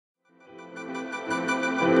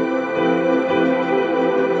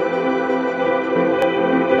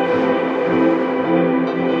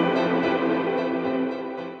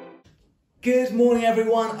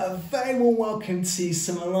everyone, a very warm welcome to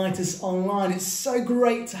St Mellitus Online. It's so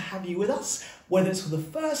great to have you with us, whether it's for the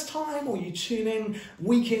first time or you tune in,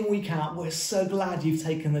 week out. We're so glad you've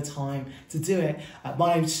taken the time to do it.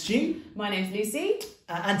 My name's Stu. My name's Lucy.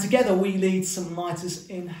 And together we lead St Mellitus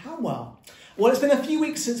in Hanwell. Well, it's been a few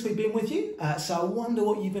weeks since we've been with you, so I wonder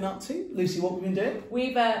what you've been up to. Lucy, what we've been doing?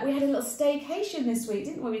 We had a little staycation this week,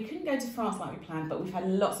 didn't we? We couldn't go to France like we planned, but we've had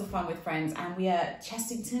lots of fun with friends, and we are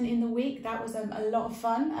Chessington in the week. That was a lot of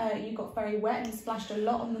fun. You got very wet and splashed a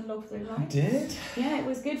lot on the log through line. I did? Yeah, it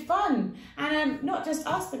was good fun. And not just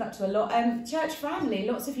us been up to a lot, church family,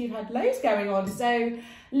 lots of you have had loads going on. So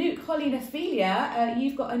Luke, Holly and Ophelia,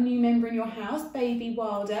 you've got a new member in your house, baby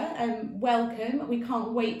Wilder. Welcome. We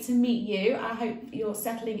can't wait to meet you. I hope you're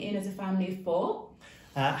settling in as a family of four.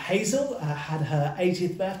 Hazel had her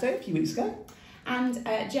 80th birthday a few weeks ago. And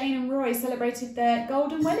Jane and Roy celebrated their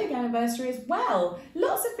golden wedding anniversary as well.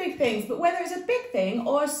 Lots of big things, but whether it's a big thing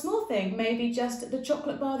or a small thing, maybe just the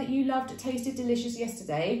chocolate bar that you loved tasted delicious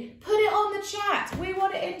yesterday, put it on the chat. We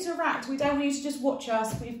want to interact. We don't want you to just watch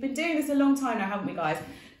us. We've been doing this a long time now, haven't we, guys?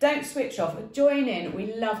 Don't switch off. Join in.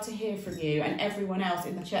 We love to hear from you and everyone else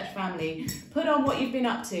in the church family. Put on what you've been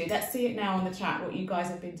up to. Let's see it now on the chat, what you guys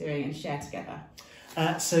have been doing, and share together.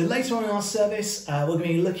 So later on in our service, we're going to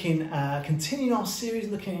be looking, continuing our series,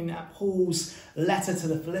 looking at Paul's letter to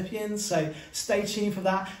the Philippians. So stay tuned for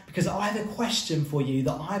that, because I have a question for you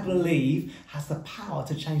that I believe has the power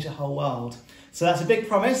to change the whole world. So that's a big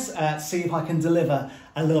promise. See if I can deliver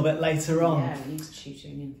a little bit later on. Yeah, we need to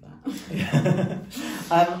tune in for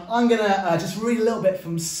that. I'm going to just read a little bit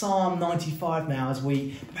from Psalm 95 now as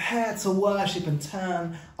we prepare to worship and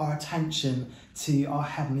turn our attention to our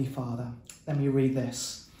Heavenly Father. Let me read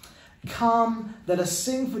this. Come, let us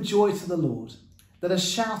sing for joy to the Lord. Let us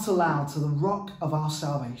shout aloud to the rock of our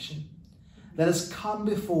salvation. Let us come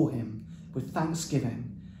before him with thanksgiving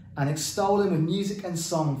and extol him with music and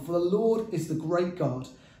song. For the Lord is the great God,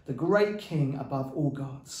 the great King above all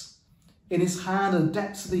gods. In his hand are the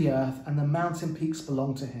depths of the earth, and the mountain peaks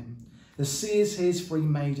belong to him. The sea is his, for he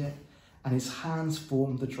made it, and his hands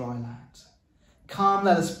formed the dry land. Come,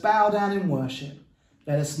 let us bow down in worship.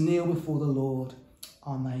 Let us kneel before the Lord,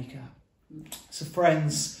 our Maker. So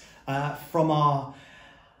friends, from our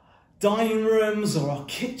dining rooms or our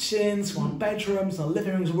kitchens, from our bedrooms, our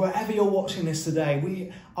living rooms, wherever you're watching this today,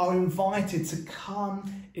 we are invited to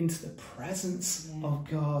come into the presence of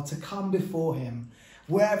God, to come before him.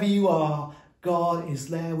 Wherever you are, God is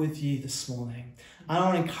there with you this morning. And I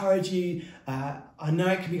want to encourage you, I know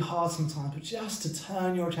it can be hard sometimes, but just to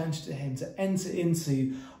turn your attention to him, to enter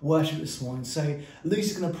into worship this morning. So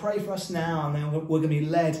Lucy's going to pray for us now, and then we're going to be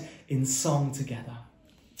led in song together.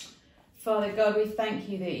 Father God, we thank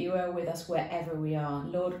you that you are with us wherever we are.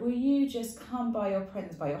 Lord, will you just come by your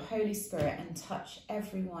presence, by your Holy Spirit, and touch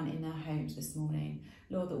everyone in their homes this morning.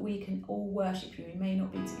 Lord, that we can all worship you. We may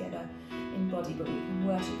not be together in body, but we can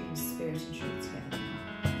worship you in spirit and truth together.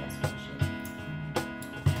 Let's worship.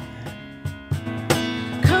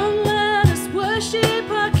 Come, let us worship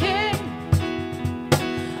our King.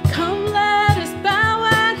 Come, let us bow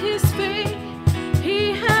at his feet.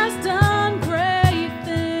 He has done great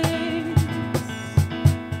things.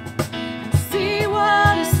 See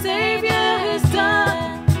what a Savior has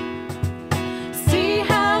done. See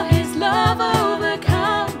how his love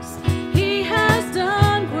overcomes. He has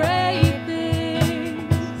done great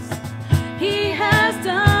things. He has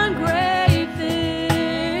done great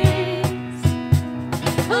things.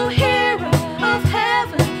 Oh, hero of heaven.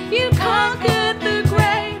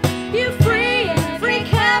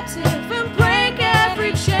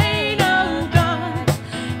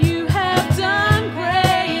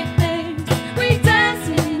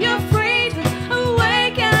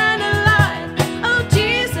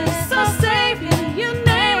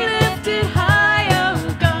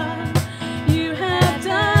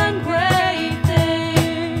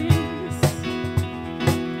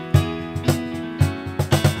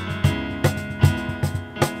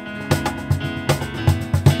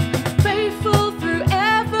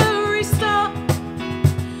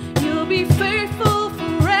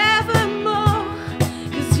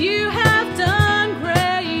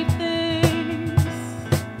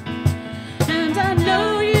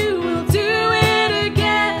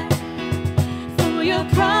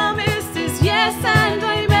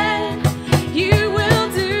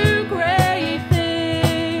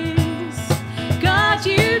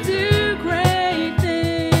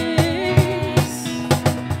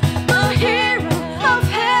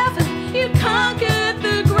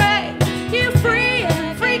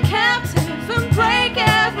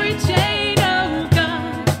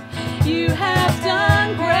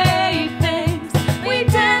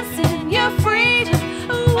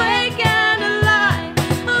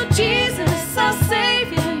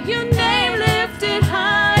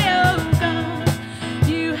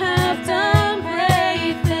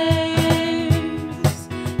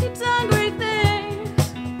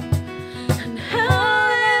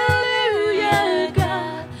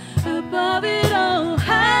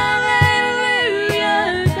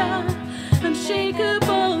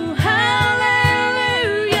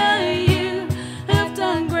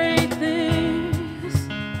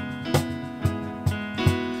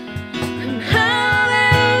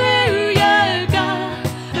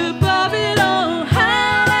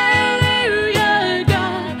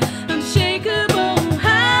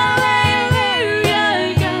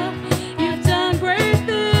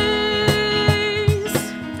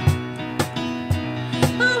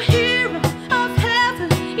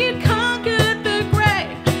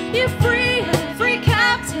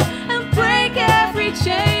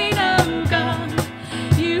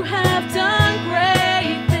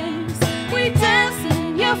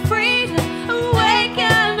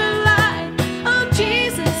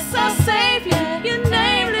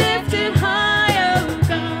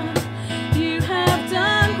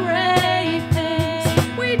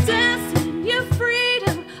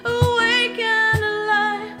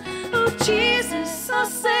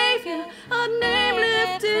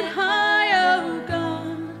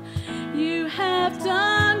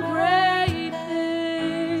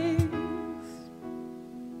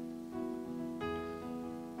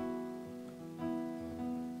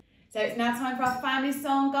 So it's now time for our family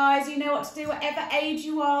song, guys. You know what to do, whatever age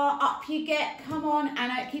you are, up you get, come on,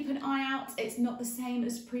 and keep an eye out. It's not the same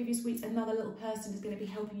as previous weeks. Another little person is going to be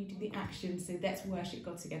helping you do the action, so let's worship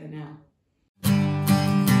God together now.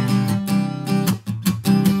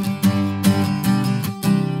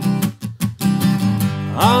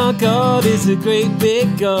 Our God is a great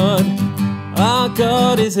big God. Our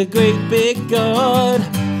God is a great big God.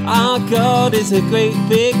 Our God is a great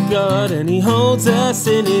big God, and He holds us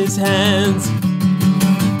in His hands.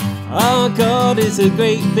 Our God is a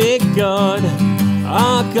great big God.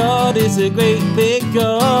 Our God is a great big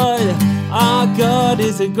God. Our God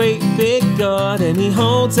is a great big God, and He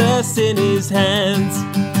holds us in His hands.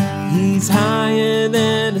 He's higher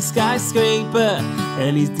than a skyscraper,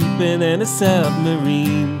 and He's deeper than a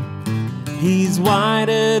submarine. He's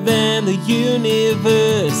wider than the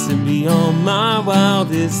universe and beyond my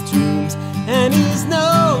wildest dreams. And He's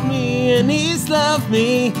known me and He's loved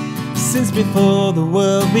me since before the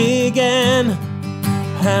world began.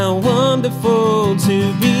 How wonderful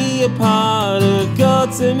to be a part of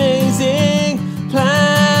God's amazing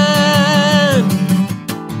plan.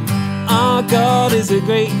 Our God is a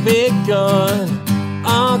great big God.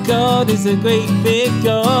 Our God is a great big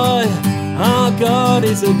God. Our God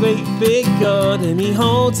is a great big God, and He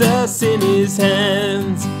holds us in His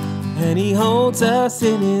hands. And He holds us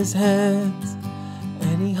in His hands.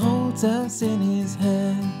 And He holds us in His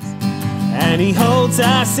hands. And He holds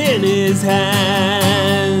us in His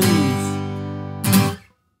hands.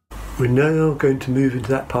 We're now going to move into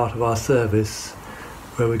that part of our service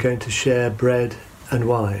where we're going to share bread and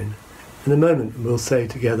wine. In a moment we'll say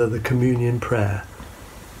together the communion prayer.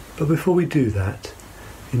 But before we do that,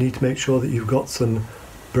 you need to make sure that you've got some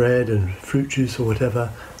bread and fruit juice or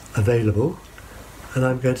whatever available. And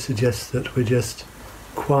I'm going to suggest that we're just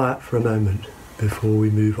quiet for a moment before we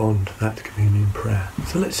move on to that communion prayer.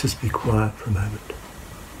 So let's just be quiet for a moment.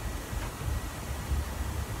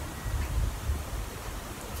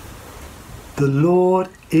 The Lord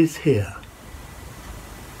is here.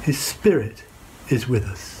 His Spirit is with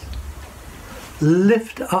us.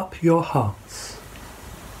 Lift up your hearts.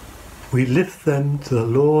 We lift them to the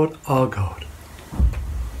Lord our God.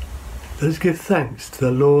 Let us give thanks to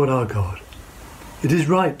the Lord our God. It is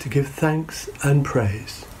right to give thanks and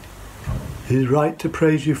praise. It is right to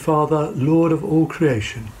praise you, Father, Lord of all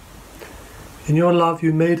creation. In your love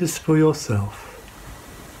you made us for yourself.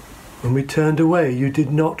 When we turned away, you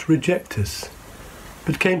did not reject us,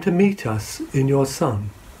 but came to meet us in your Son.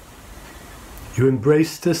 You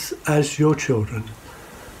embraced us as your children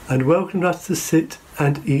and welcomed us to sit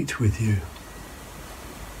and eat with you.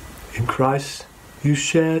 In Christ you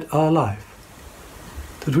shared our life,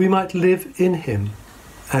 that we might live in him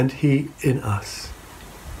and he in us.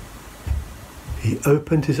 He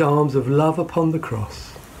opened his arms of love upon the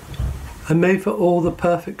cross and made for all the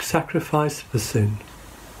perfect sacrifice for sin.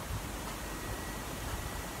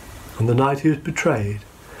 On the night he was betrayed,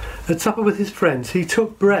 at supper with his friends, he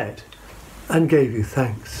took bread and gave you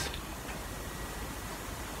thanks.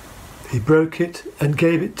 He broke it and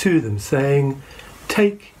gave it to them, saying,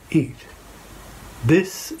 "Take, eat.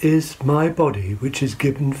 This is my body, which is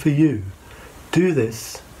given for you. Do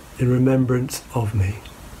this in remembrance of me."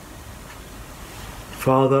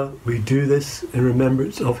 Father, we do this in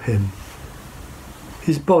remembrance of him.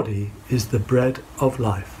 His body is the bread of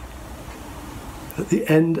life. At the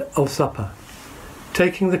end of supper,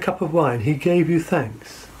 taking the cup of wine, he gave you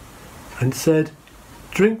thanks and said,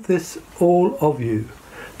 "Drink this, all of you.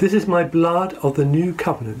 This is my blood of the new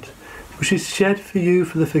covenant, which is shed for you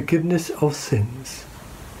for the forgiveness of sins.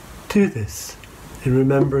 Do this in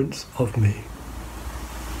remembrance of me."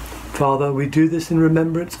 Father, we do this in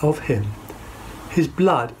remembrance of him. His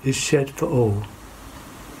blood is shed for all.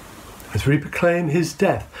 As we proclaim his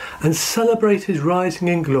death and celebrate his rising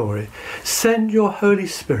in glory, send your Holy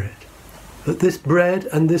Spirit, that this bread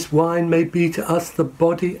and this wine may be to us the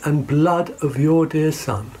body and blood of your dear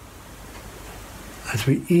Son. As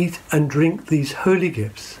we eat and drink these holy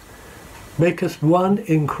gifts, make us one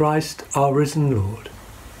in Christ our risen Lord.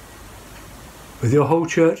 With your whole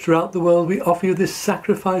church throughout the world, we offer you this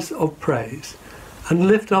sacrifice of praise and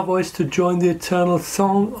lift our voice to join the eternal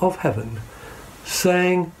song of heaven,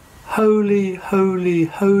 saying, "Holy, holy,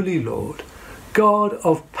 holy Lord, God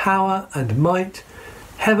of power and might,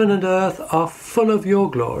 heaven and earth are full of your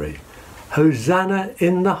glory. Hosanna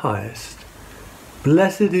in the highest.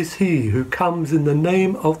 Blessed is he who comes in the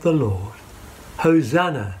name of the Lord.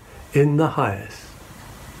 Hosanna in the highest."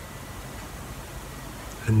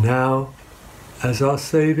 And now, as our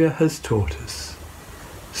Saviour has taught us,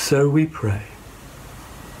 so we pray.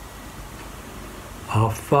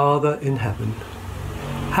 Our Father in heaven,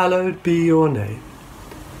 hallowed be your name.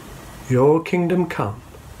 Your kingdom come.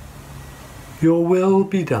 Your will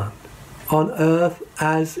be done, on earth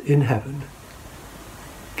as in heaven.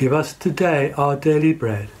 Give us today our daily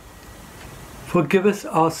bread. Forgive us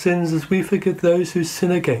our sins as we forgive those who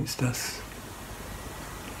sin against us.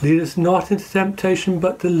 Lead us not into temptation,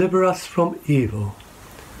 but deliver us from evil.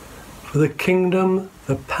 For the kingdom,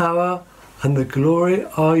 the power, and the glory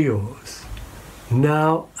are yours,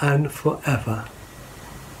 now and forever.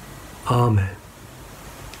 Amen.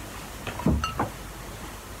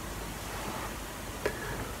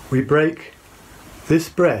 We break this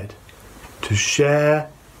bread to share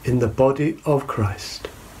in the body of Christ.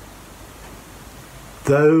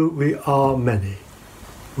 Though we are many,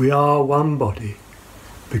 we are one body,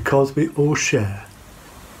 because we all share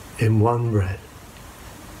in one bread.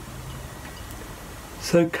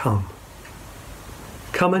 So come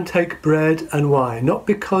and take bread and wine, not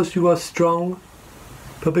because you are strong,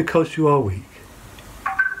 but because you are weak.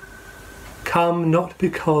 Come not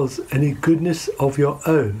because any goodness of your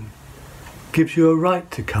own gives you a right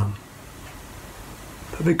to come,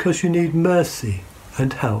 but because you need mercy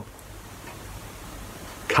and help.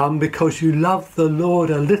 Come because you love the Lord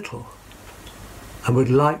a little and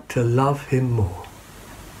would like to love him more.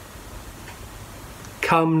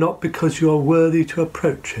 Come not because you are worthy to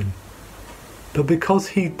approach him, but because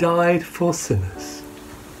he died for sinners.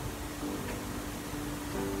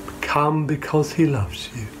 Come because he loves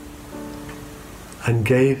you and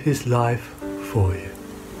gave his life for you.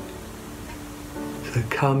 So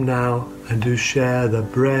come now and do share the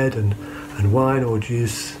bread and wine or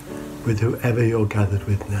juice with whoever you're gathered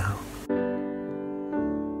with now.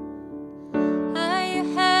 Are your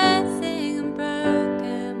hearts singing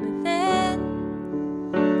broken within,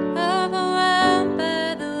 overwhelmed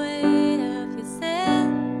by the weight of your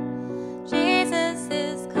sin? Jesus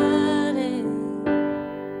is calling.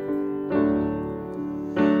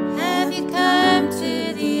 Have you come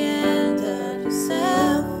to the end of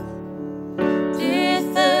yourself? Do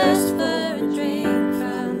you thirst for a drink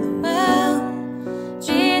from the well?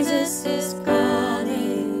 Jesus is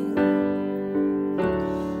calling.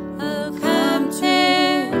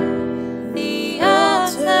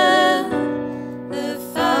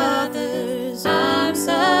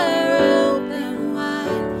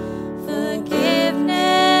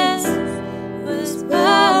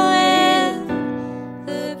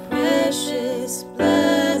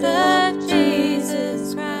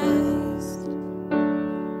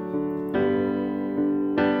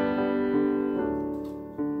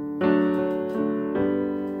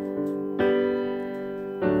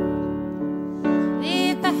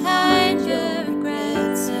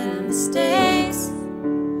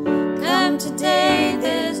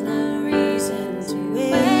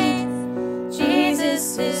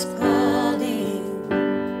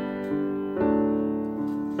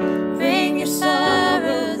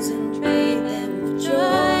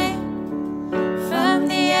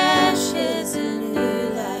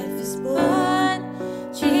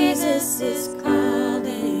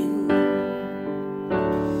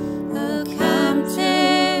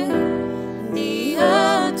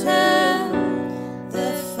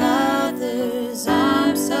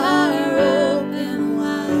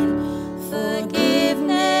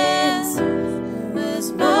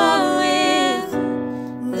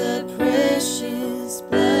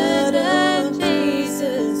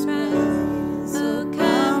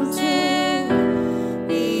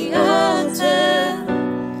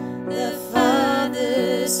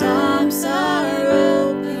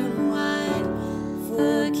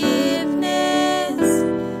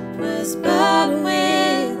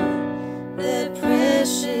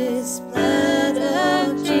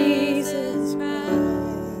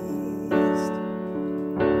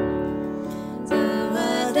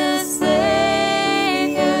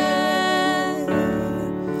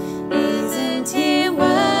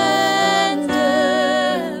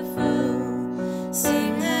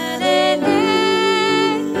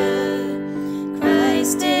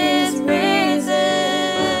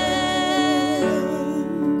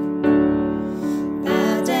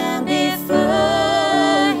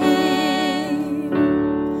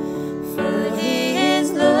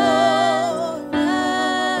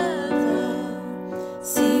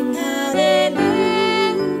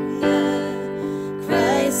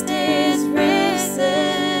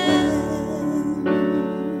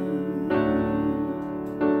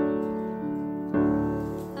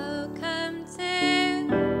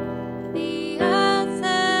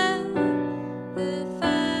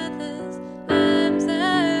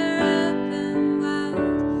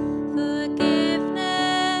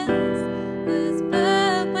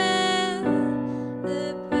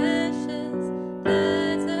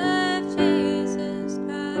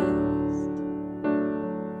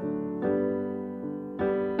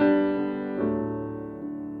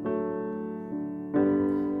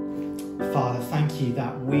 Father, thank you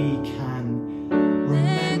that we can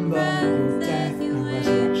remember your death and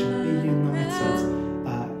resurrection, be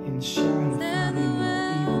united in sharing a family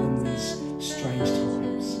meal, even in these strange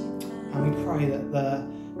times. And we pray that the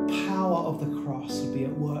power of the cross would be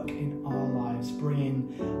at work in our lives,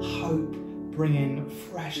 bringing hope, bringing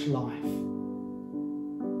fresh life.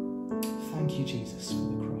 Thank you, Jesus, for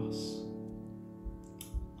the cross.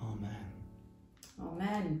 Amen.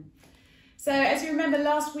 Amen. So as you remember,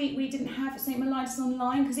 last week we didn't have St Mellitus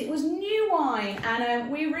online because it was new wine,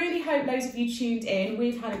 and we really hope those of you tuned in.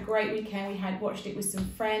 We've had a great weekend. We had watched it with some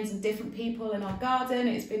friends and different people in our garden.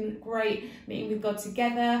 It's been great meeting with God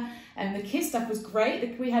together, and the kids stuff was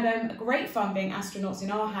great. We had great fun being astronauts in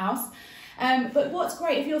our house. But what's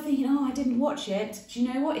great, if you're thinking, oh, I didn't watch it, do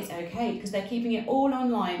you know what? It's okay, because they're keeping it all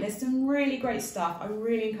online. There's some really great stuff. I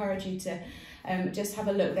really encourage you to just have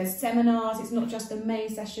a look. There's seminars. It's not just the main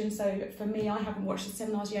session. So for me, I haven't watched the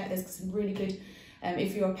seminars yet. There's some really good,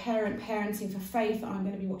 if you're a parent, parenting for faith, I'm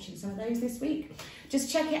going to be watching some of those this week.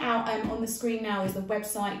 Just check it out on the screen now. There's the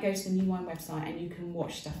website. Go to the New Wine website and you can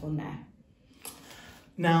watch stuff on there.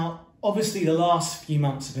 Now, obviously the last few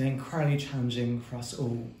months have been incredibly challenging for us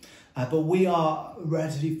all. But we are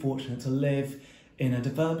relatively fortunate to live in a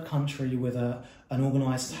developed country with an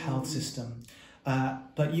organised health system.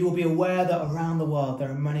 But you will be aware that around the world there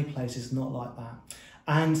are many places not like that.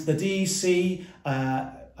 And the DEC,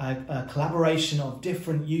 a collaboration of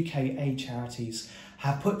different UK aid charities,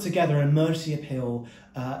 have put together an emergency appeal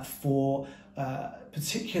for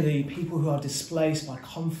particularly people who are displaced by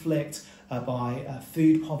conflict, by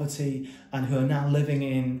food poverty, and who are now living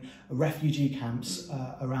in refugee camps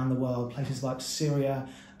around the world, places like Syria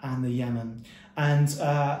and the Yemen. And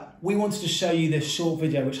we wanted to show you this short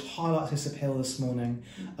video which highlights this appeal this morning.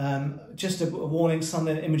 Just a warning, some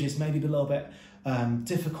of the images may be a little bit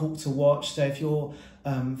difficult to watch, so if you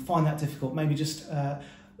find that difficult, maybe just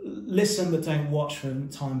listen but don't watch for the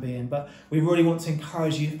time being. But we really want to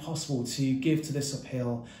encourage you, if possible, to give to this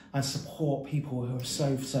appeal and support people who are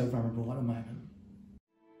so vulnerable at the moment.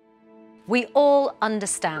 We all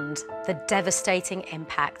understand the devastating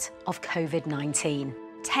impact of COVID-19.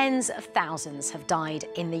 Tens of thousands have died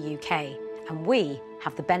in the UK, and we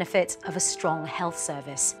have the benefit of a strong health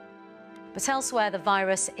service. But elsewhere, the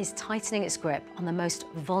virus is tightening its grip on the most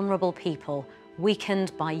vulnerable people,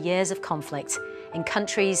 weakened by years of conflict in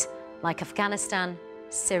countries like Afghanistan,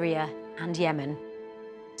 Syria, and Yemen.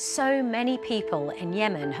 So many people in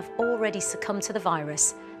Yemen have already succumbed to the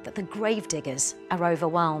virus that the gravediggers are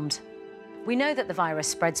overwhelmed. We know that the virus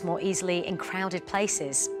spreads more easily in crowded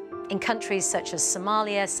places. In countries such as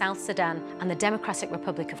Somalia, South Sudan, and the Democratic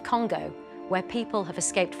Republic of Congo, where people have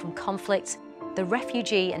escaped from conflict, the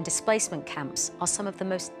refugee and displacement camps are some of the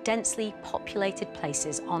most densely populated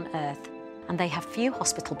places on Earth, and they have few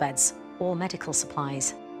hospital beds or medical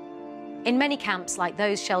supplies. In many camps, like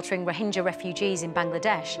those sheltering Rohingya refugees in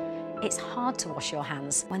Bangladesh, it's hard to wash your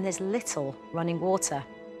hands when there's little running water.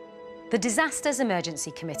 The Disasters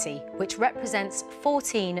Emergency Committee, which represents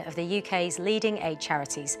 14 of the UK's leading aid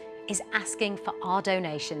charities, is asking for our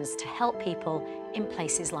donations to help people in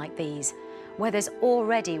places like these, where there's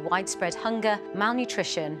already widespread hunger,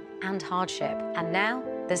 malnutrition, and hardship. And now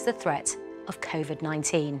there's the threat of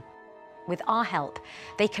COVID-19. With our help,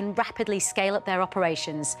 they can rapidly scale up their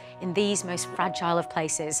operations in these most fragile of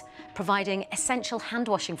places, providing essential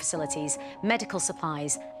hand-washing facilities, medical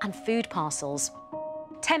supplies, and food parcels.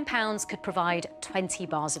 £10 could provide 20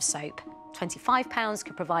 bars of soap. £25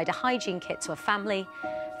 could provide a hygiene kit to a family.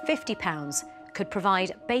 £50 could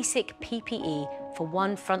provide basic PPE for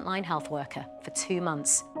one frontline health worker for 2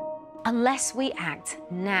 months. Unless we act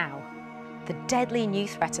now, the deadly new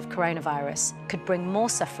threat of coronavirus could bring more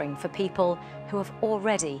suffering for people who have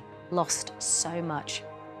already lost so much.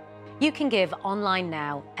 You can give online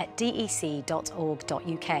now at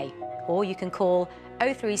dec.org.uk, or you can call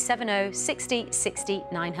 0370 60 60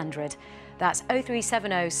 900. That's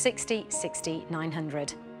 0370 60 60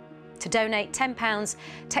 900. To donate £10,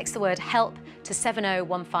 text the word HELP to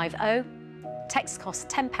 70150. Text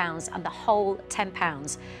costs £10 and the whole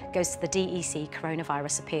 £10 goes to the DEC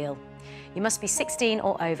Coronavirus Appeal. You must be 16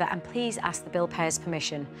 or over, and please ask the bill payer's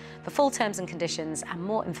permission. For full terms and conditions and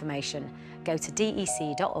more information, go to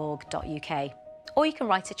dec.org.uk. Or you can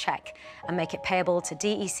write a cheque and make it payable to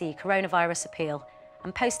DEC Coronavirus Appeal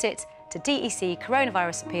and post it to DEC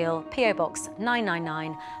Coronavirus Appeal, PO Box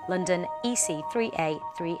 999, London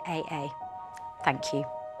EC3A3AA. Thank you.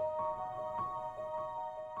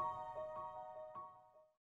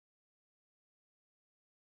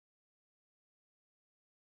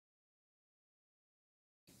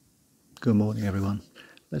 Good morning, everyone.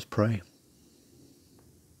 Let's pray.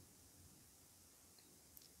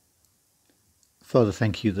 Father,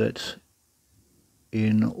 thank you that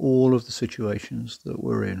in all of the situations that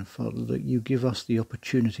we're in, Father, that you give us the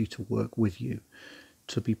opportunity to work with you,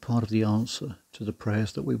 to be part of the answer to the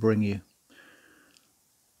prayers that we bring you.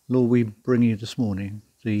 Lord, we bring you this morning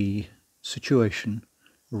the situation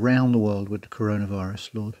around the world with the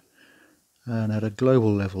coronavirus, Lord. And at a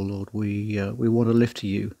global level, Lord, we want to lift to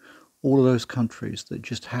you all of those countries that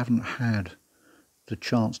just haven't had the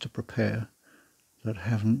chance to prepare, that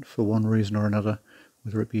haven't, for one reason or another,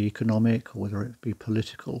 whether it be economic or whether it be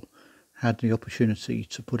political, had the opportunity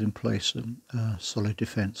to put in place a solid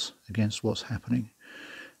defence against what's happening.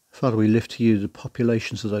 Father, we lift to you the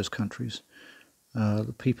populations of those countries,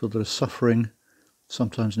 the people that are suffering,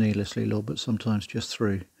 sometimes needlessly, Lord, but sometimes just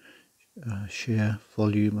through sheer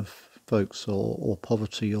volume of folks or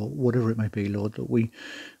poverty or whatever it may be, Lord, that we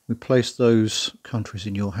place those countries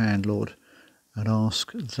in your hand, Lord, and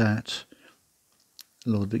ask that,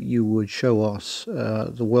 Lord, that you would show us,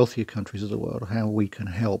 the wealthier countries of the world, how we can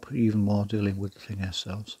help even while dealing with the thing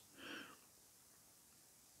ourselves.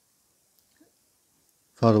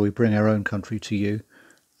 Father, we bring our own country to you,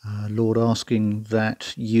 Lord, asking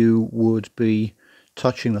that you would be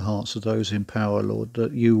touching the hearts of those in power, Lord,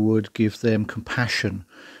 that you would give them compassion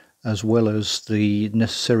as well as the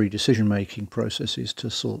necessary decision-making processes to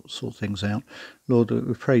sort things out. Lord,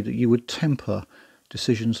 we pray that you would temper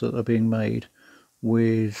decisions that are being made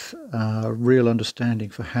with real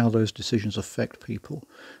understanding for how those decisions affect people.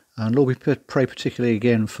 And Lord, we pray particularly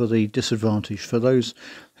again for the disadvantaged, for those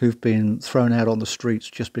who've been thrown out on the streets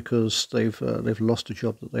just because they've lost a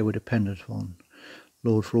job that they were dependent on.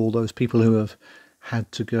 Lord, for all those people who have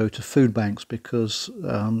had to go to food banks because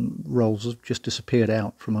roles have just disappeared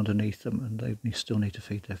out from underneath them and they still need to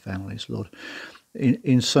feed their families, Lord.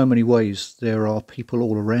 In so many ways, there are people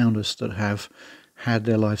all around us that have had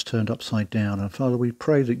their lives turned upside down. And Father, we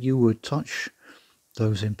pray that you would touch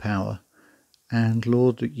those in power and,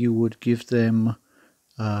 Lord, that you would give them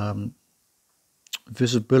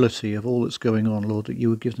visibility of all that's going on, Lord, that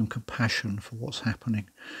you would give them compassion for what's happening.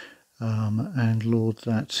 And Lord,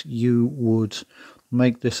 that you would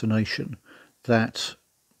make this a nation that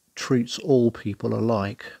treats all people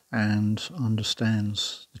alike and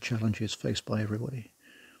understands the challenges faced by everybody.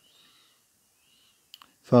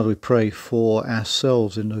 Father, we pray for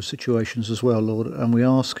ourselves in those situations as well, Lord, and we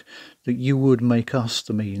ask that you would make us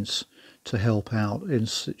the means to help out in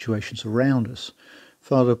situations around us.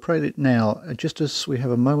 Father, I pray that now, just as we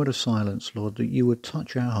have a moment of silence, Lord, that you would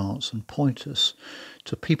touch our hearts and point us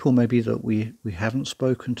to people maybe that we haven't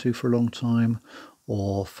spoken to for a long time,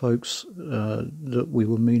 or folks that we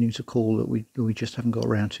were meaning to call that we just haven't got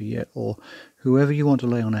around to yet, or whoever you want to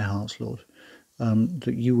lay on our hearts, Lord,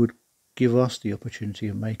 that you would give us the opportunity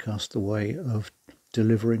and make us the way of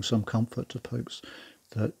delivering some comfort to folks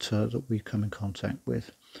that we come in contact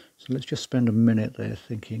with. So let's just spend a minute there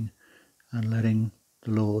thinking and letting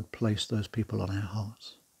the Lord place those people on our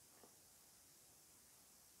hearts.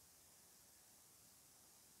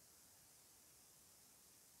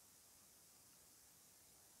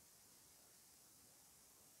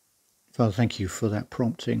 Father, thank you for that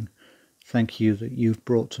prompting. Thank you that you've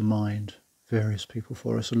brought to mind various people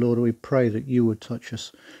for us. And Lord, we pray that you would touch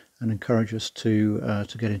us and encourage us to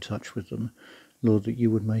get in touch with them. Lord, that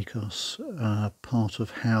you would make us part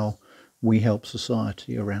of how we help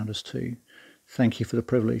society around us too. Thank you for the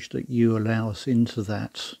privilege that you allow us into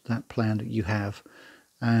that plan that you have.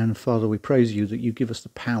 And Father, we praise you that you give us the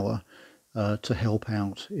power to help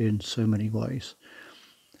out in so many ways.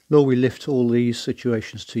 Lord, we lift all these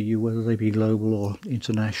situations to you, whether they be global or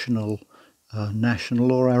international,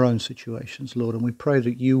 national, or our own situations, Lord. And we pray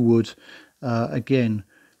that you would, again,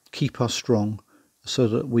 keep us strong so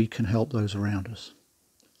that we can help those around us.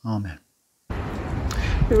 Amen.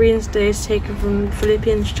 The reading today is taken from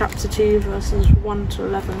Philippians chapter 2, verses 1 to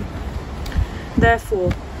 11.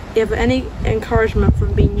 Therefore, if any encouragement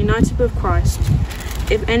from being united with Christ,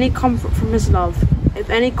 if any comfort from his love, if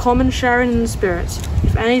any common sharing in the Spirit,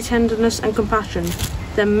 if any tenderness and compassion,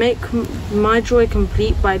 then make my joy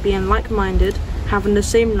complete by being like-minded, having the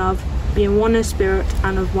same love, being one in spirit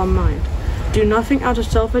and of one mind. Do nothing out of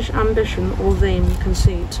selfish ambition or vain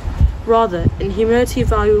conceit. Rather, in humility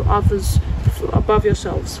value others above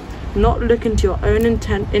yourselves, not looking to your own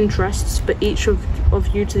interests, but each of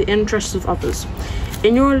you to the interests of others.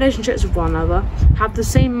 In your relationships with one another, have the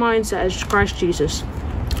same mindset as Christ Jesus,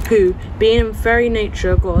 who, being in very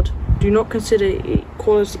nature God, do not consider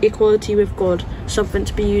equality with God something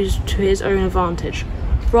to be used to his own advantage.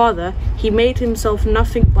 Rather, he made himself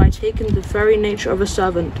nothing by taking the very nature of a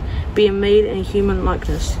servant, being made in human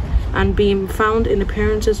likeness, and being found in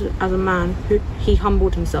appearance as a man, he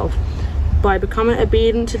humbled himself by becoming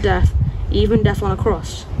obedient to death, even death on a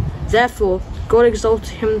cross. Therefore, God exalted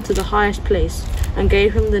him to the highest place, and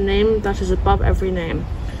gave him the name that is above every name,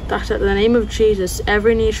 that at the name of Jesus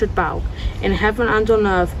every knee should bow, in heaven and on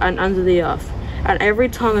earth and under the earth, and every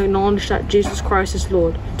tongue acknowledge that Jesus Christ is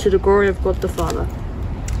Lord, to the glory of God the Father.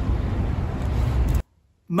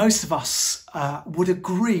 Most of us would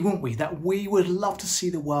agree, wouldn't we, that we would love to see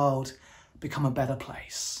the world become a better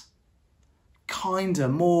place. Kinder,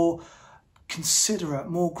 more considerate,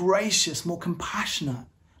 more gracious, more compassionate,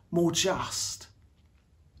 more just.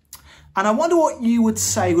 And I wonder what you would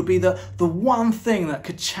say would be the one thing that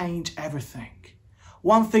could change everything.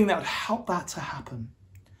 One thing that would help that to happen.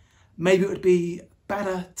 Maybe it would be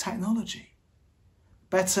better technology,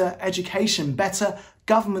 better education, better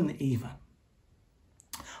government even.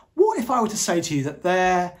 What if I were to say to you that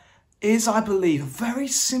there is, I believe, a very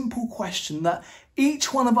simple question that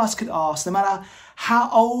each one of us could ask, no matter how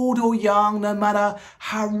old or young, no matter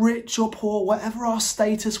how rich or poor, whatever our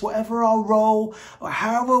status, whatever our role, or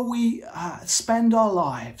however we spend our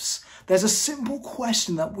lives, there's a simple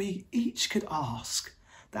question that we each could ask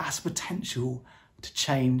that has potential to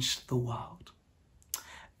change the world.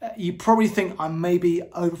 You probably think I'm maybe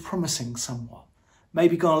overpromising somewhat,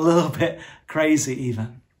 maybe gone a little bit crazy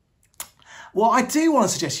even. Well, I do want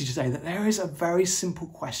to suggest to you today that there is a very simple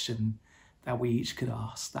question that we each could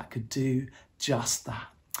ask that could do just that.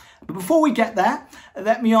 But before we get there,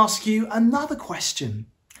 let me ask you another question.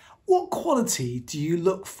 What quality do you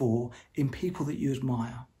look for in people that you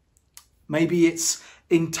admire? Maybe it's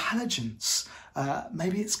intelligence,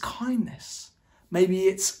 maybe it's kindness, maybe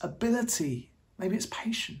it's ability, maybe it's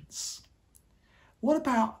patience. What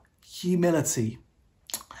about humility?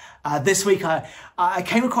 This week I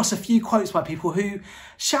came across a few quotes by people who,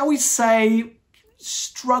 shall we say,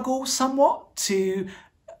 struggle somewhat to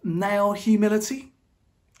nail humility.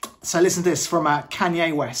 So listen to this from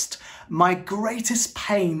Kanye West. My greatest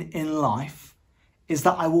pain in life is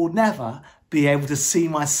that I will never be able to see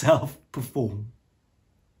myself perform.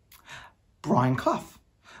 Brian Clough,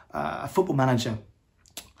 a football manager.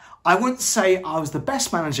 I wouldn't say I was the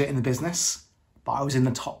best manager in the business, but I was in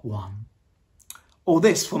the top one. Or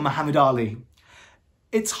this from Muhammad Ali.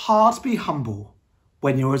 It's hard to be humble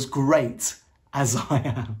when you're as great as I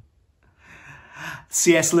am.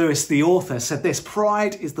 C.S. Lewis, the author, said this: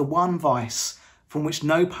 pride is the one vice from which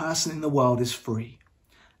no person in the world is free,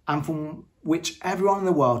 and from which everyone in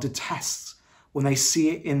the world detests when they see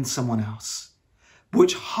it in someone else,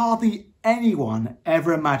 which hardly anyone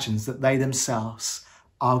ever imagines that they themselves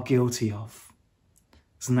are guilty of.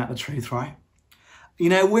 Isn't that the truth, right? You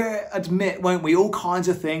know, we'll admit, won't we, all kinds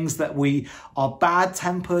of things, that we are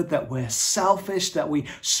bad-tempered, that we're selfish, that we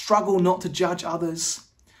struggle not to judge others.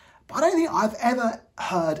 But I don't think I've ever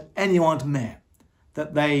heard anyone admit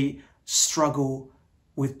that they struggle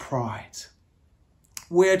with pride.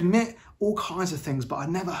 We admit all kinds of things, but I've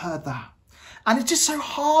never heard that. And it's just so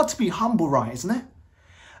hard to be humble, right, isn't it?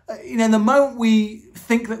 You know, the moment we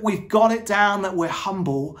think that we've got it down, that we're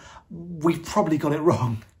humble, we've probably got it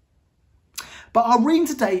wrong. But our reading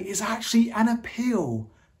today is actually an appeal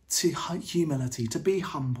to humility, to be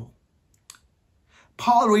humble.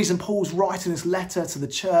 Part of the reason Paul's writing this letter to the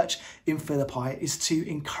church in Philippi is to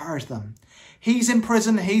encourage them. He's in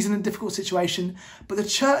prison, he's in a difficult situation, but the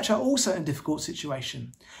church are also in a difficult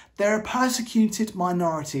situation. They're a persecuted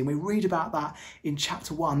minority, and we read about that in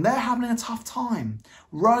chapter 1. They're having a tough time.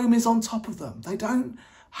 Rome is on top of them. They don't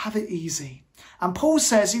have it easy. And Paul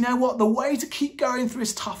says, you know what, the way to keep going through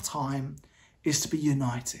this tough time is to be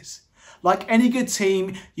united. Like any good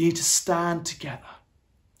team, you need to stand together.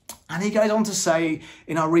 And he goes on to say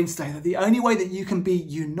in our reading today that the only way that you can be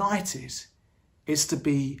united is to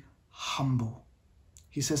be humble.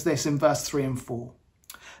 He says this in verse 3 and 4.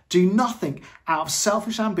 Do nothing out of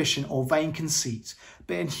selfish ambition or vain conceit,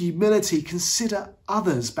 but in humility consider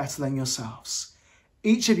others better than yourselves.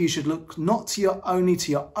 Each of you should look not only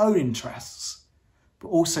to your own interests, but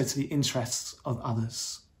also to the interests of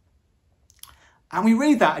others. And we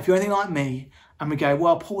read that, if you're anything like me, and we go,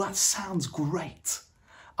 well, Paul, that sounds great.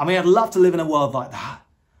 I mean, I'd love to live in a world like that,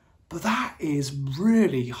 but that is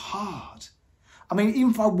really hard. I mean, even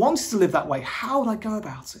if I wanted to live that way, how would I go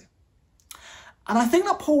about it? And I think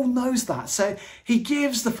that Paul knows that. So he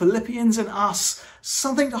gives the Philippians and us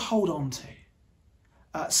something to hold on to,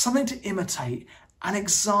 something to imitate, an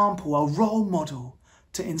example, a role model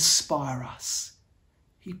to inspire us.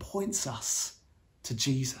 He points us to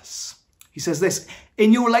Jesus. He says this: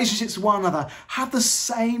 in your relationships with one another, have the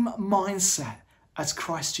same mindset as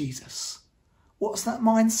Christ Jesus. What's that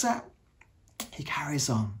mindset? He carries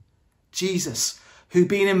on. Jesus, who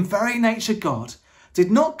being in very nature God,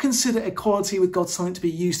 did not consider equality with God something to be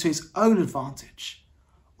used to his own advantage.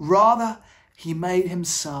 Rather, he made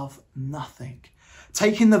himself nothing,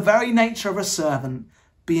 taking the very nature of a servant,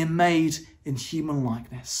 being made in human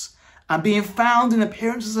likeness. And being found in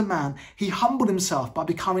appearance as a man, he humbled himself by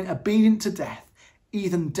becoming obedient to death,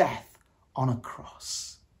 even death on a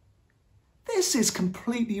cross. This is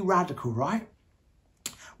completely radical, right?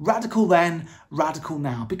 Radical then, radical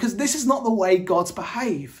now, because this is not the way gods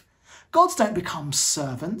behave. Gods don't become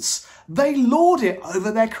servants. They lord it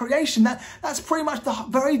over their creation. That's pretty much the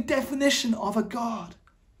very definition of a god.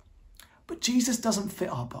 But Jesus doesn't fit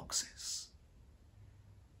our boxes.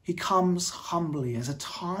 He comes humbly as a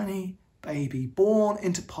tiny baby born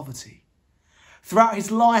into poverty. Throughout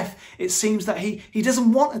his life, it seems that he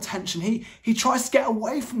doesn't want attention. He tries to get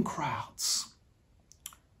away from crowds.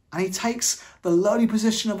 And he takes the lowly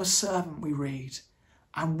position of a servant, we read,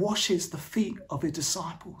 and washes the feet of his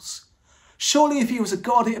disciples. Surely if he was a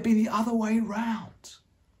God, it would be the other way round.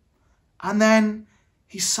 And then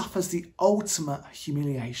he suffers the ultimate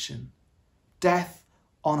humiliation, death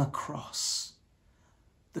on a cross.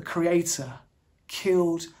 The Creator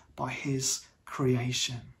killed by his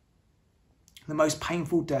creation. The most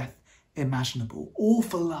painful death imaginable, all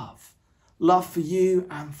for love. Love for you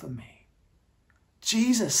and for me.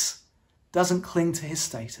 Jesus doesn't cling to his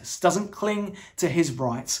status, doesn't cling to his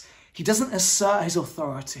rights. He doesn't assert his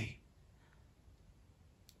authority.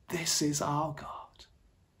 This is our God,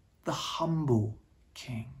 the humble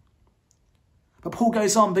King. But Paul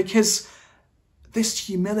goes on, because this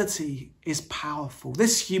humility is powerful.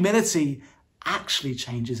 This humility actually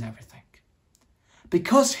changes everything.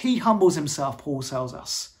 Because he humbles himself, Paul tells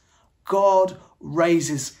us, God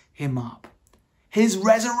raises him up. His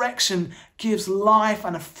resurrection gives life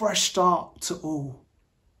and a fresh start to all.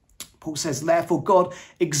 Paul says, therefore God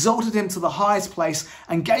exalted him to the highest place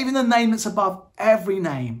and gave him the name that's above every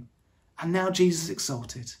name. And now Jesus is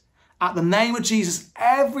exalted. At the name of Jesus,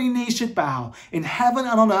 every knee should bow in heaven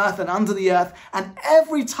and on earth and under the earth, and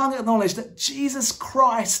every tongue acknowledge that Jesus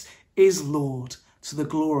Christ is Lord, to the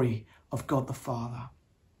glory of God the Father.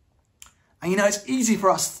 And you know, it's easy for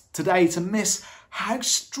us today to miss how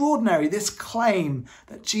extraordinary this claim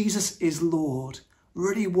that Jesus is Lord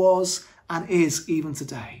really was and is even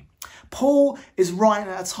today. Paul is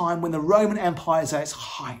writing at a time when the Roman Empire is at its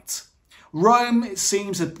height. Rome, it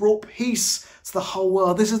seems, had brought peace to the whole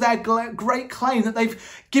world. This is their great claim, that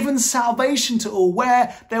they've given salvation to all.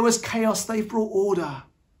 Where there was chaos, they've brought order.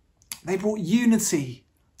 They brought unity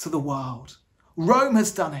to the world. Rome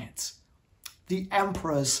has done it. The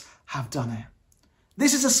emperors have done it.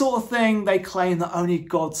 This is the sort of thing they claim that only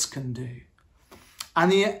gods can do.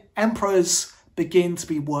 And the emperors begin to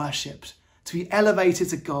be worshipped, to be elevated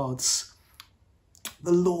to gods,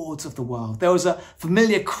 the lords of the world. There was a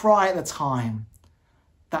familiar cry at the time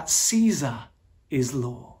that Caesar is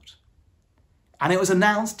Lord. And it was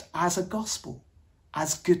announced as a gospel,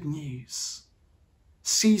 as good news.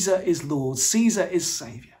 Caesar is Lord, Caesar is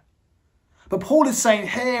Saviour. But Paul is saying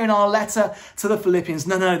here in our letter to the Philippians,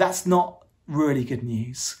 no, that's not really good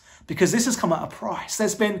news, because this has come at a price.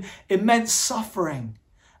 There's been immense suffering,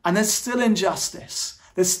 and there's still injustice.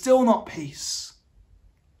 There's still not peace.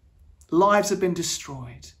 Lives have been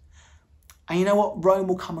destroyed. And you know what? Rome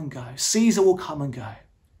will come and go. Caesar will come and go.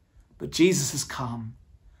 But Jesus has come,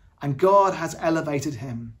 and God has elevated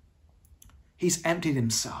him. He's emptied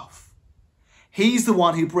himself. He's the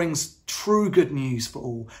one who brings true good news for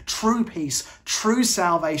all, true peace, true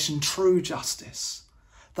salvation, true justice.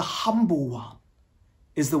 The humble one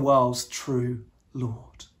is the world's true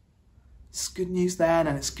Lord. It's good news then,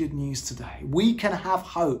 and it's good news today. We can have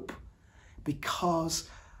hope because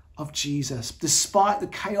of Jesus. Despite the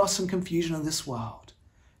chaos and confusion of this world,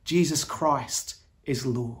 Jesus Christ is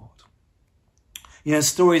Lord. You know, a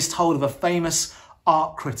story is told of a famous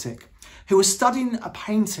art critic who was studying a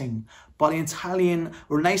painting by the Italian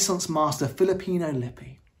Renaissance master Filippino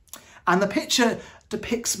Lippi. And the picture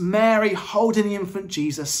depicts Mary holding the infant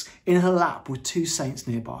Jesus in her lap with two saints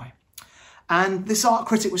nearby. And this art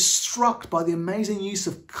critic was struck by the amazing use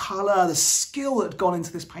of colour, the skill that had gone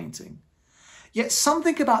into this painting. Yet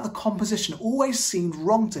something about the composition always seemed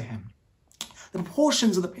wrong to him. The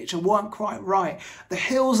proportions of the picture weren't quite right. The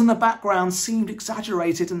hills in the background seemed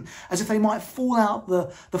exaggerated, and as if they might fall out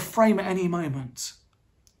the frame at any moment.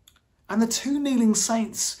 And the two kneeling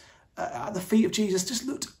saints at the feet of Jesus just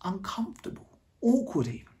looked uncomfortable, awkward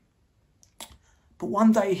even. But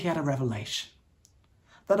one day he had a revelation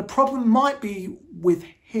that the problem might be with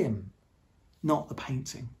him, not the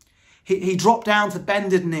painting. He dropped down to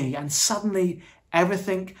bended knee, and suddenly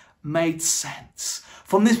everything made sense.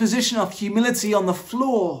 From this position of humility on the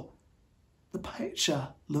floor, The picture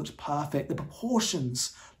looked perfect. The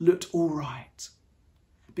proportions looked all right.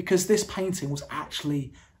 Because this painting was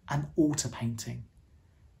actually an altar painting,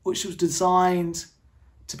 which was designed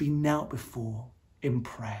to be knelt before in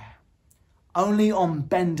prayer. Only on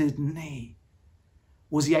bended knee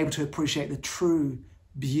was he able to appreciate the true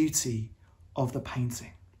beauty of the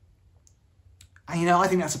painting. And I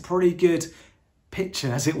think that's a pretty good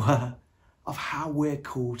picture, as it were, of how we're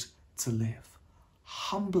called to live.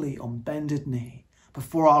 Humbly on bended knee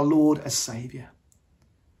before our Lord as Saviour.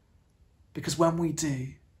 Because when we do,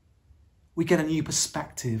 we get a new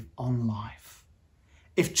perspective on life.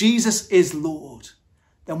 If Jesus is Lord,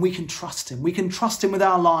 then we can trust him. We can trust him with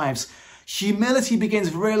our lives. Humility begins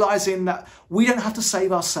with realising that we don't have to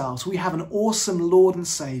save ourselves. We have an awesome Lord and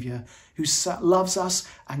Saviour who loves us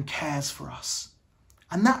and cares for us.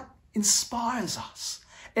 And that inspires us.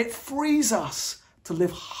 It frees us to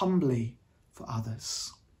live humbly for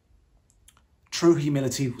others. True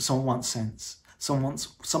humility, someone once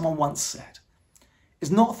said,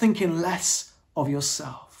 is not thinking less of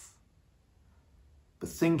yourself, but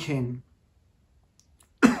thinking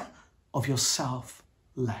of yourself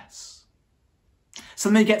less. So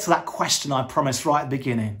let me get to that question I promised right at the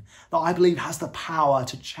beginning, that I believe has the power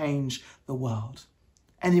to change the world.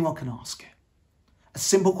 Anyone can ask it. A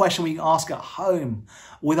simple question we can ask at home,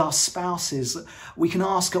 with our spouses, we can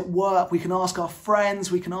ask at work, we can ask our friends,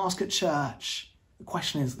 we can ask at church. The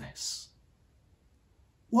question is this: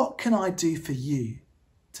 what can I do for you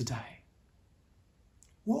today?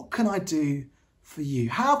 What can I do for you?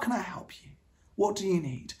 How can I help you? What do you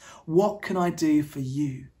need? What can I do for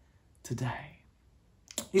you today?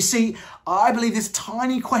 You see, I believe this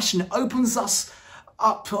tiny question opens us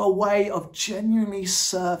up to a way of genuinely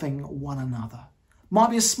serving one another.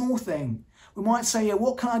 Might be a small thing. We might say, yeah,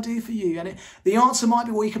 what can I do for you? And the answer might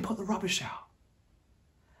be, well, you can put the rubbish out.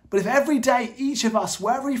 But if every day, each of us,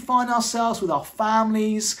 wherever we find ourselves, with our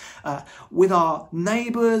families, with our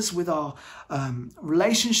neighbours, with our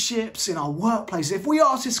relationships, in our workplace, if we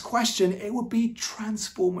ask this question, it would be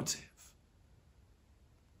transformative.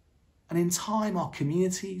 And in time, our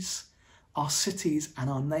communities, our cities and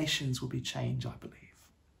our nations will be changed, I believe.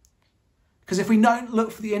 Because if we don't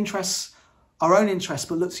look for the interests, our own interests,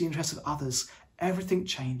 but look to the interests of others, everything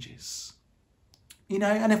changes.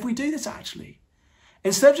 And if we do this actually,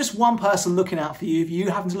 instead of just one person looking out for you,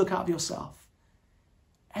 you having to look out for yourself,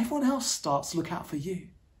 everyone else starts to look out for you.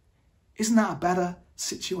 Isn't that a better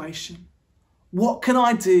situation? What can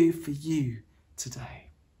I do for you today?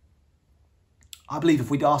 I believe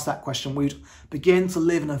if we'd ask that question, we'd begin to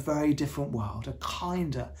live in a very different world, a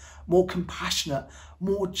kinder, more compassionate,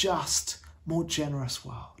 more just, more generous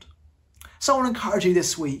world. So I want to encourage you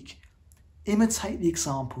this week, imitate the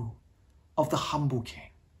example of the humble King,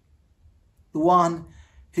 the one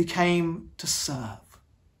who came to serve,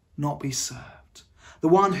 not be served, the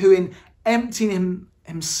one who in emptying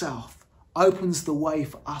himself opens the way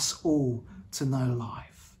for us all to know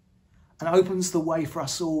life and opens the way for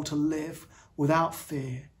us all to live without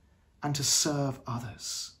fear and to serve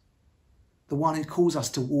others, the one who calls us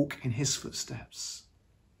to walk in his footsteps.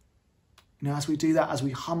 As we do that, as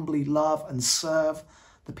we humbly love and serve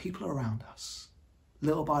the people around us,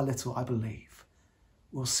 little by little, I believe,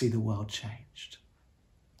 we'll see the world changed.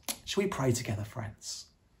 Shall we pray together, friends?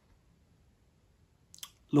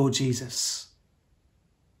 Lord Jesus,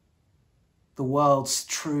 the world's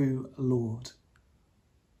true Lord,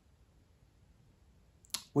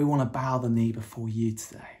 we want to bow the knee before you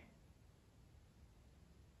today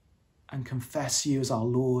and confess you as our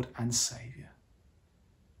Lord and Saviour.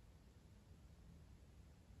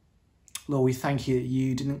 Lord, we thank you that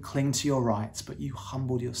you didn't cling to your rights, but you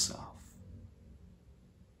humbled yourself.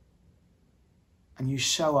 And you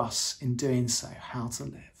show us in doing so how to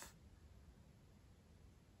live.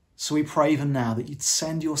 So we pray even now that you'd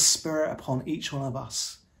send your Spirit upon each one of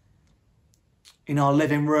us, in our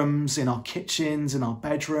living rooms, in our kitchens, in our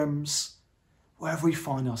bedrooms, wherever we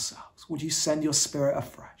find ourselves. Would you send your Spirit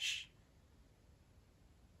afresh?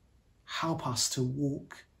 Help us to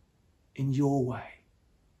walk in your way,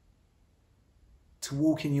 to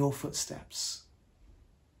walk in your footsteps,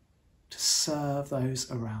 to serve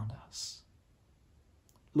those around us.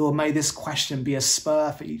 Lord, may this question be a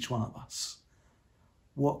spur for each one of us.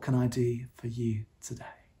 What can I do for you today?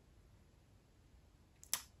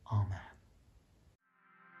 Amen.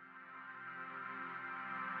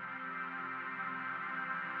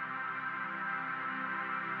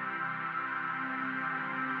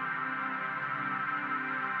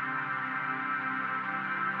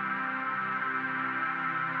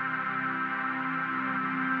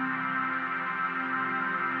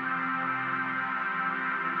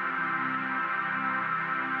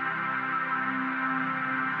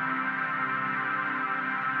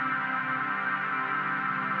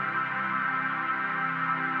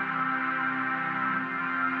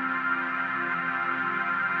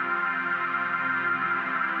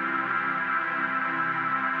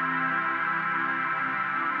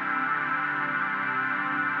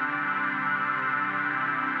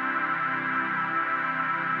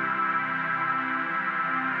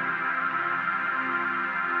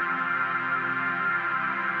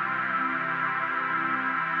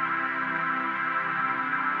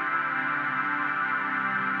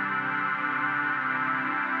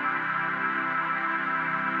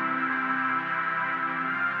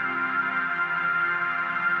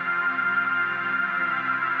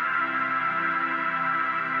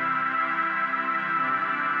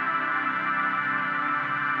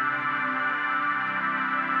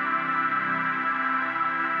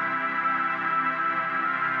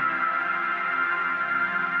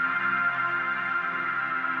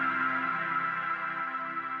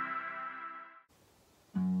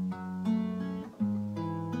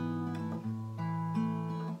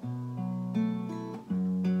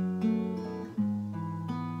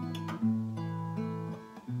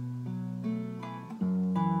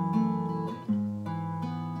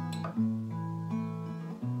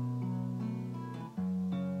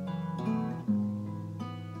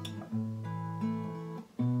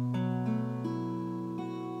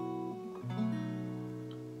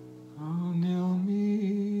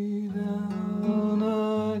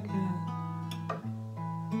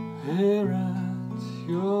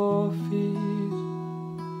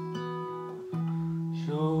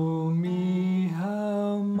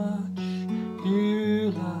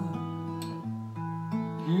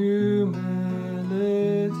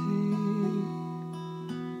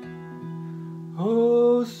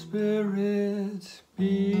 Spirit,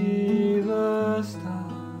 be the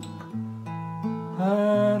star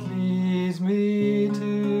that leads me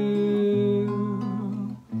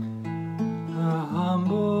to the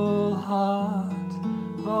humble heart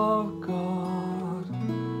of God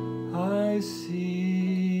I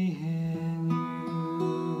see in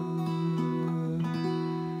you.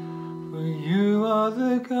 For you are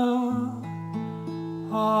the God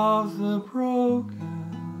of the broken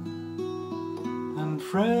and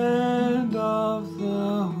friend of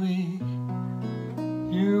the weak.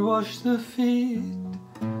 You wash the feet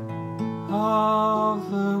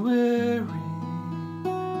of the weary,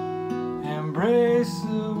 embrace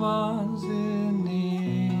the ones in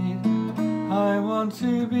need. I want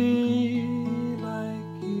to be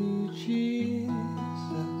like you, Jesus,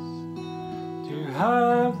 to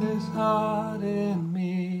have this heart in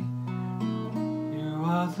me. You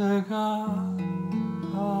are the God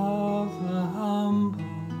of the humble,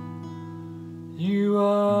 you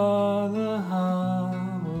are the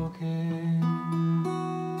humble King.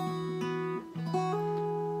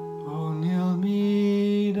 Oh, kneel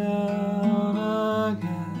me down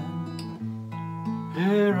again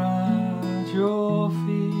here at your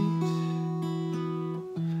feet.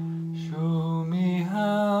 Show me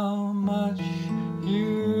how much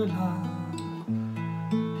you love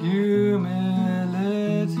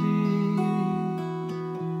humility.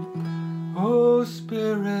 Oh,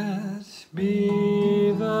 Spirit,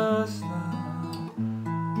 be the star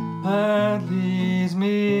that leads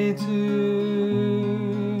me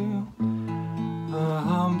to the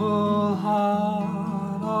humble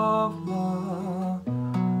heart of love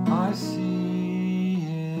I see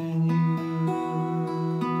in you.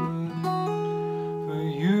 For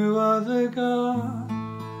you are the God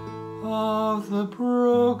of the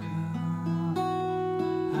broken,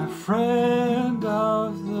 a friend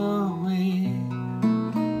of the weak.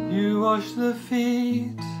 You wash the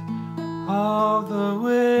feet of the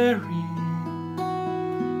weary,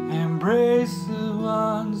 embrace the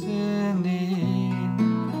ones in need.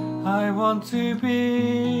 I want to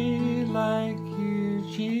be like you,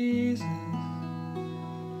 Jesus,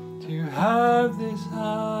 to have this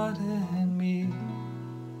heart in me.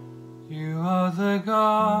 You are the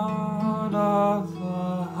God of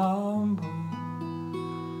the humble,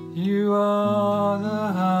 you are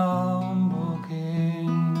the humble King.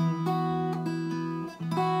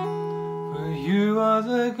 For you are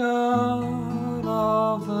the God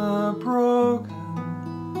of the broken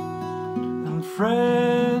and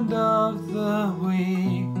friend of the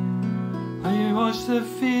weak. You wash the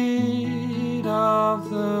feet of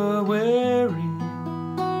the weary,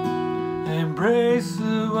 embrace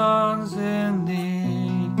the ones in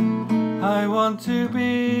need. I want to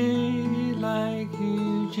be like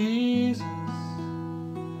you, Jesus,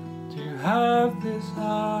 to have this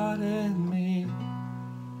heart in me.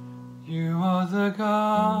 You are the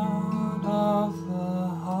God of the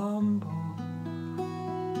humble,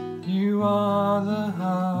 you are the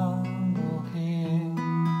humble King.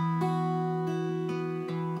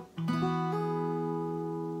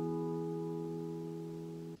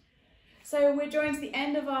 So we're drawing to the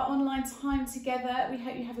end of our online time together. We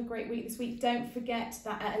hope you have a great week this week. Don't forget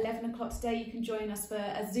that at 11 o'clock today you can join us for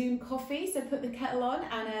a Zoom coffee. So put the kettle on,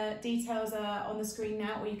 and details are on the screen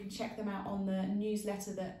now, or you can check them out on the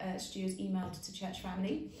newsletter that Stu has emailed to church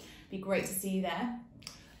family. Be great to see you there.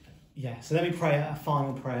 Yeah, so let me pray a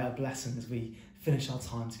final prayer, a blessing as we finish our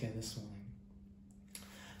time together this morning.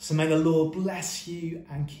 So may the Lord bless you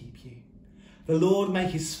and keep you. The Lord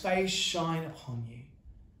make his face shine upon you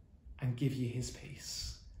and give you his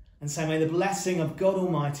peace. And so may the blessing of God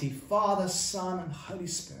Almighty, Father, Son and Holy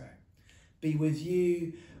Spirit be with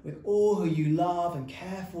you, with all who you love and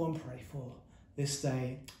care for and pray for this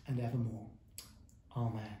day and evermore.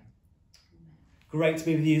 Amen. Great to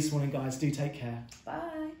be with you this morning, guys. Do take care.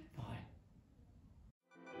 Bye.